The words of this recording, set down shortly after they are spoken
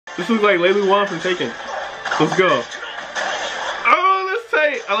This looks like Lei Wan from Taken. Let's go. Oh, that's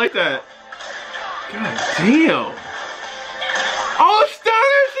tight. I like that. God damn. Oh,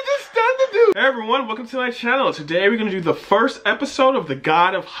 stunners! She just stunned the dude! Hey everyone, welcome to my channel. Today we're gonna do the first episode of The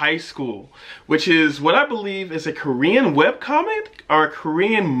God of High School, which is what I believe is a Korean webcomic or a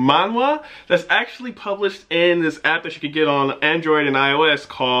Korean manhwa that's actually published in this app that you can get on Android and iOS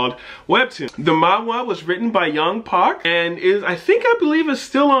called Webtoon. The manhwa was written by Young Park and I believe is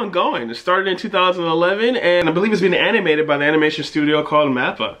still ongoing. It started in 2011 and I believe it's been animated by the animation studio called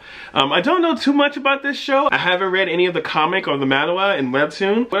MAPPA. I don't know too much about this show. I haven't read any of the comic or the manhwa in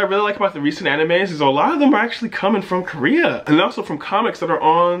Webtoon. What I really like about the recent animes is a lot of them are actually coming from Korea and also from comics that are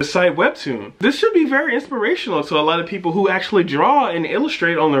on the site Webtoon. This should be very inspirational to a lot of people who actually draw and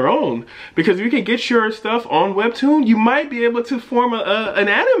illustrate on their own, because if you can get your stuff on Webtoon, you might be able to form an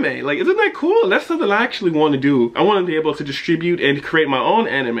anime. Like, isn't that cool? That's something I actually want to do. I want to be able to distribute and create my own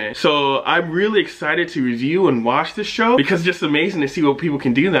anime. So I'm really excited to review and watch this show because it's just amazing to see what people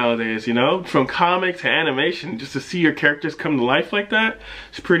can do nowadays, you know? From comic to animation, just to see your characters come to life like that,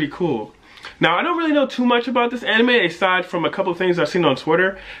 it's pretty cool. Now, I don't really know too much about this anime aside from a couple of things I've seen on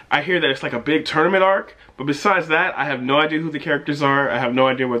Twitter. I hear that it's like a big tournament arc, but besides that, I have no idea who the characters are, I have no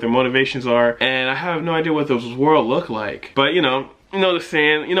idea what their motivations are, and I have no idea what this world look like. But you know the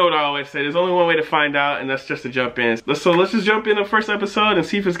saying, you know what I always say, there's only one way to find out, and that's just to jump in. So let's just jump in the first episode and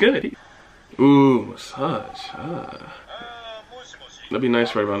see if it's good. Ooh, massage. Ah. That'd be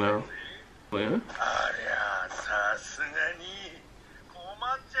nice right about now. Oh, yeah?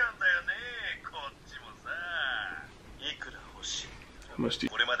 How much do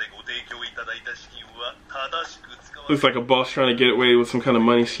you... Looks like a boss trying to get away with some kind of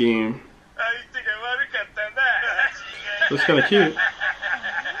money scheme. Looks kind of cute.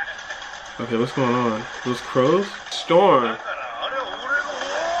 Okay, what's going on? Those crows? Storm.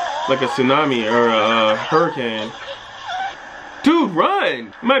 Like a tsunami or a hurricane. Dude,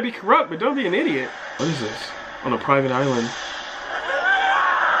 run! You might be corrupt, but don't be an idiot. What is this? On a private island.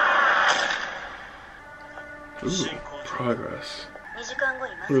 Ooh, progress.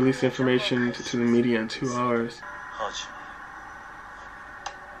 Release information to the media in 2 hours.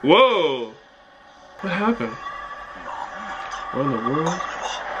 Whoa! What happened? What in the world?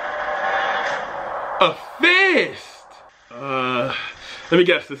 A fist! Let me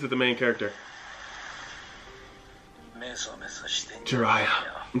guess, this is the main character. Jiraiya.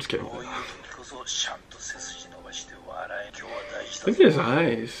 I'm just kidding. Look at his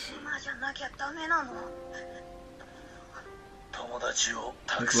eyes.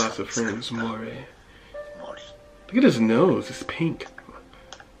 Like lots of friends, Mori. Look at his nose, it's pink.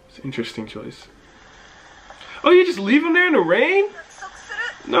 It's an interesting choice. Oh, you just leave him there in the rain?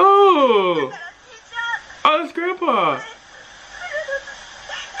 No! Oh, that's Grandpa!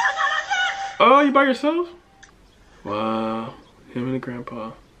 Oh, you by yourself? Wow, him and the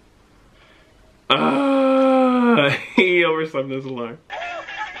Grandpa. Ah, he overslept this alarm.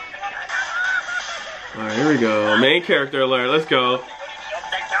 Alright, here we go. Main character alert, let's go.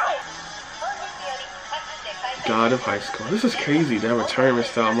 God of High School. This is crazy to have a tournament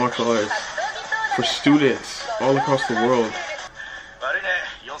style martial arts for students all across the world.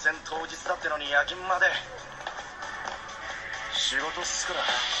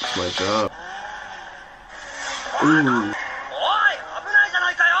 It's my job. Ooh.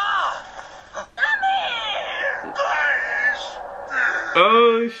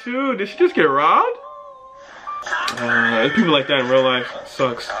 Oh shoot, did she just get robbed? People like that in real life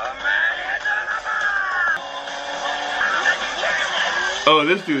sucks. Oh,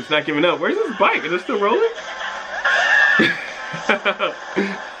 this dude's not giving up. Where's his bike? Is it still rolling?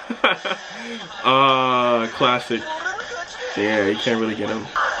 Classic. Yeah, you can't really get him.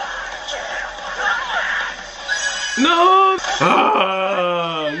 No!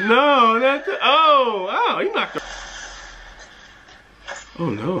 No, that's... Oh, wow, he knocked him. Oh,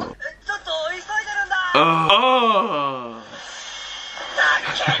 no. Oh!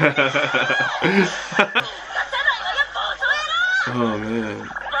 Oh, man.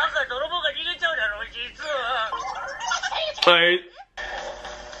 Alright.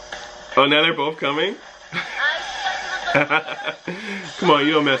 Oh, now they're both coming? Come on,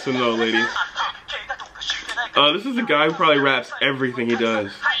 you don't mess with no lady. This is a guy who probably raps everything he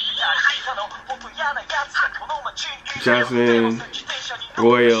does. Jasmine,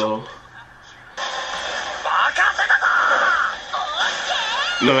 Royal.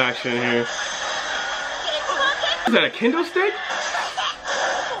 No action here. Is that a Kindle stick?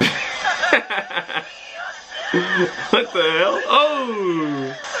 What the hell?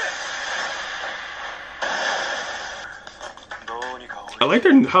 Oh! I like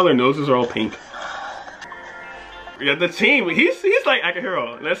how their noses are all pink. We got the team. He's like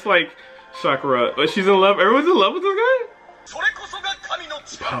Akihiro. And that's like Sakura. But she's in love. Everyone's in love with this guy?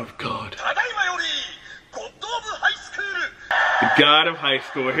 Power of God. The God of High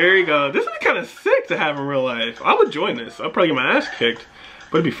School. Here you go. This is kind of sick to have in real life. I would join this. I'll probably get my ass kicked.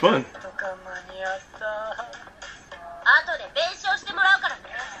 But it'd be fun.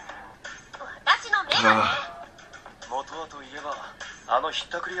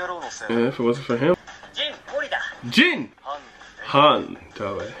 Yeah, if it wasn't for him. Jin! Han,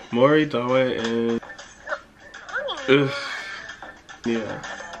 Dae-Wi. Mori, Dae-Wi, and... Ugh. Yeah.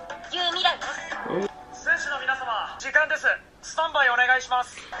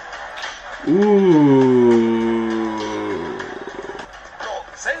 Ooh.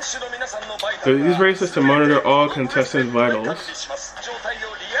 So these races to monitor all contestant vitals.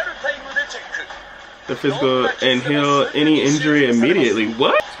 The physical and heal any injury immediately.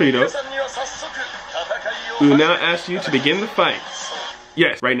 What? That's pretty dope. We will now ask you to begin the fight.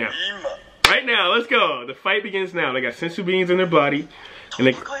 Yes, right now. Right now, let's go. The fight begins now. They got sensu beans in their body. And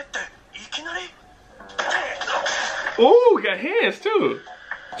they... Oh, we got hands too.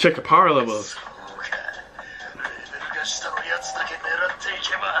 Check the power levels.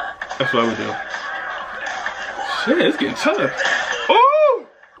 That's what I would do. Shit, it's getting tough. Oh!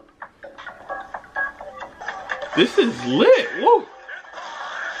 This is lit. Whoa.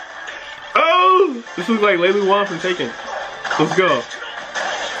 Oh! This looks like Lei Wan from Taken. Let's go.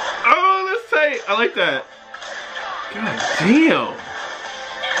 Oh, that's tight. I like that. God damn.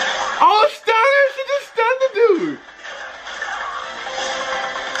 Oh, stunner! She just stunned the dude.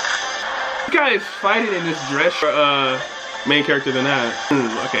 This guy is fighting in this dress for main character than that.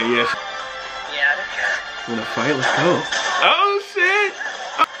 Okay, yes. Wanna fight? Let's go. Oh shit!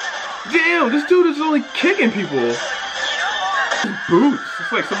 Oh, damn, this dude is only kicking people. His boots.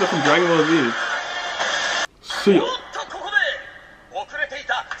 It's like something from Dragon Ball Z. See.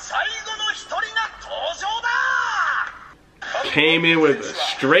 Came in with a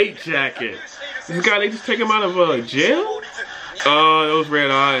straight jacket. This guy, they just take him out of jail? Oh, those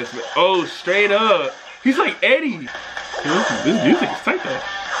red eyes. Oh, straight up. He's like Eddie. This music is tight though.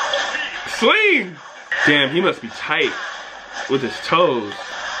 Sling! Damn, he must be tight with his toes.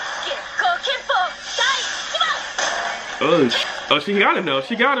 Oh, she got him though.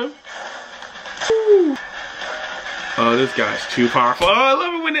 She got him. Woo. Oh, this guy's too powerful. Oh, I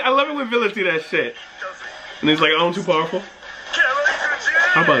love it when villains do that shit. And he's like, oh, I'm too powerful.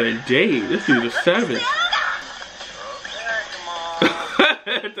 How about a date? This dude is savage.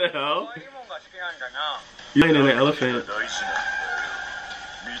 What the hell? You're in an elephant.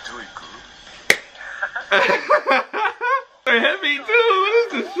 Heavy too. What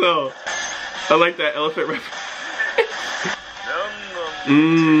is this show? I like that elephant reference.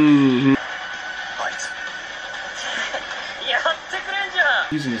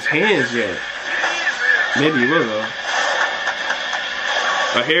 Using his hands yet? Maybe he will though.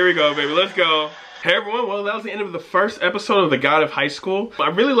 Oh, here we go, baby. Let's go. Hey everyone, well that was the end of the first episode of The God of High School. I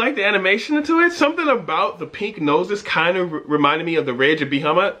really like the animation into it. Something about the pink noses kind of reminded me of The Rage of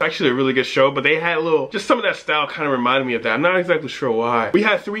Bihama. It's actually a really good show, but they had a little, just some of that style kind of reminded me of that. I'm not exactly sure why. We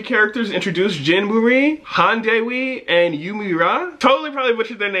had 3 characters introduced: Jin Mo-Ri, Han Dae-Wi, and Yumi-Ra. Totally probably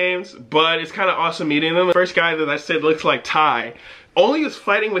butchered their names, but it's kind of awesome meeting them. The first guy that I said looks like Tai. Only is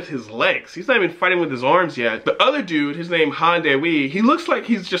fighting with his legs. He's not even fighting with his arms yet. The other dude, his name Han Dae-Wi, he looks like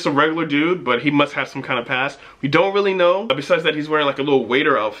he's just a regular dude, but he must have some kind of past. We don't really know. Besides that, he's wearing like a little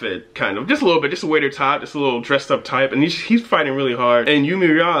waiter outfit, kind of. Just a little bit, just a waiter top, just a little dressed up type. And he's fighting really hard. And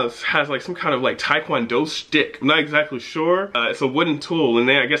Yumi-Ra has like some kind of like taekwondo stick. I'm not exactly sure. It's a wooden tool, and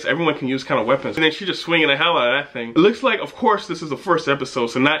then I guess everyone can use kind of weapons. And then she's just swinging the hell out of that thing. It looks like, of course, this is the first episode,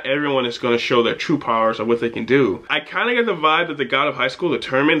 so not everyone is going to show their true powers or what they can do. I kind of get the vibe that The God of High School, the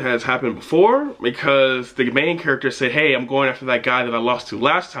tournament, has happened before, because the main character said, hey, I'm going after that guy that I lost to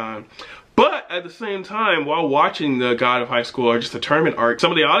last time. But at the same time, while watching The God of High School or just the tournament arc,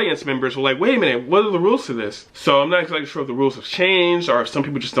 some of the audience members were like, wait a minute, what are the rules to this? So I'm not exactly sure if the rules have changed, or if some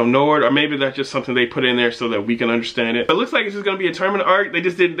people just don't know it, or maybe that's just something they put in there so that we can understand it. But it looks like it's just gonna be a tournament arc. They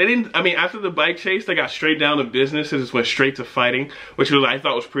didn't, I mean, after the bike chase, they got straight down to business. It just went straight to fighting, which was, I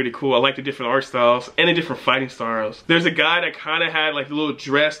thought was pretty cool. I like the different art styles and the different fighting styles. There's a guy that kind of had like the little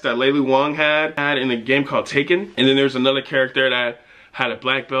dress that Lei Wan had in a game called Taken. And then there's another character that had a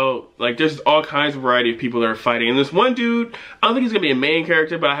black belt. Like, there's all kinds of variety of people that are fighting. And this one dude, I don't think he's gonna be a main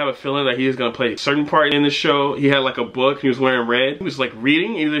character, but I have a feeling that he is gonna play a certain part in the show. He had like a book, he was wearing red. He was like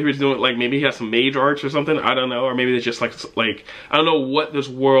reading, either he was doing like, maybe he has some mage arts or something, I don't know. Or maybe it's just like, I don't know what this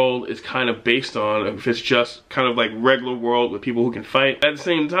world is kind of based on, if it's just kind of like regular world with people who can fight. At the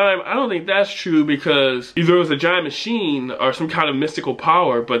same time, I don't think that's true, because either it was a giant machine or some kind of mystical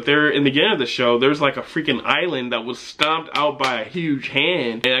power, but there, in the beginning of the show, there's like a freaking island that was stomped out by a huge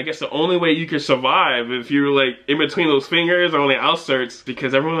hand. And I guess the only way you could survive if you're like in between those fingers or on the outskirts,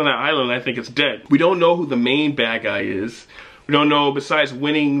 because everyone on that island, I think, is dead. We don't know who the main bad guy is. We don't know, besides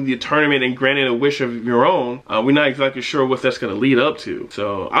winning the tournament and granting a wish of your own, we're not exactly sure what that's going to lead up to.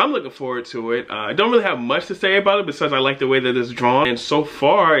 So I'm looking forward to it. I don't really have much to say about it, besides I like the way that it's drawn. And so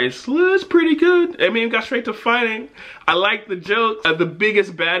far, it's pretty good. I mean, it got straight to fighting. I like the jokes. The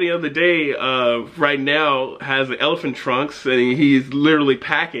biggest baddie of the day right now has the elephant trunks, and he's literally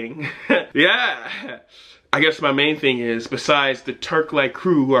packing. Yeah. I guess my main thing is, besides the Turk-like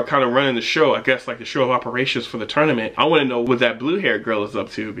crew who are kind of running the show, I guess like the show of operations for the tournament, I want to know what that blue-haired girl is up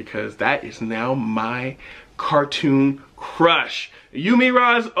to, because that is now my cartoon crush.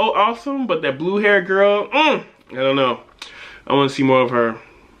 Yumi-Ra is awesome, but that blue-haired girl, I don't know. I want to see more of her.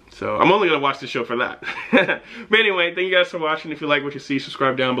 So I'm only going to watch the show for that. But anyway, thank you guys for watching. If you like what you see,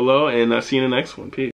 subscribe down below, and I'll see you in the next one. Peace.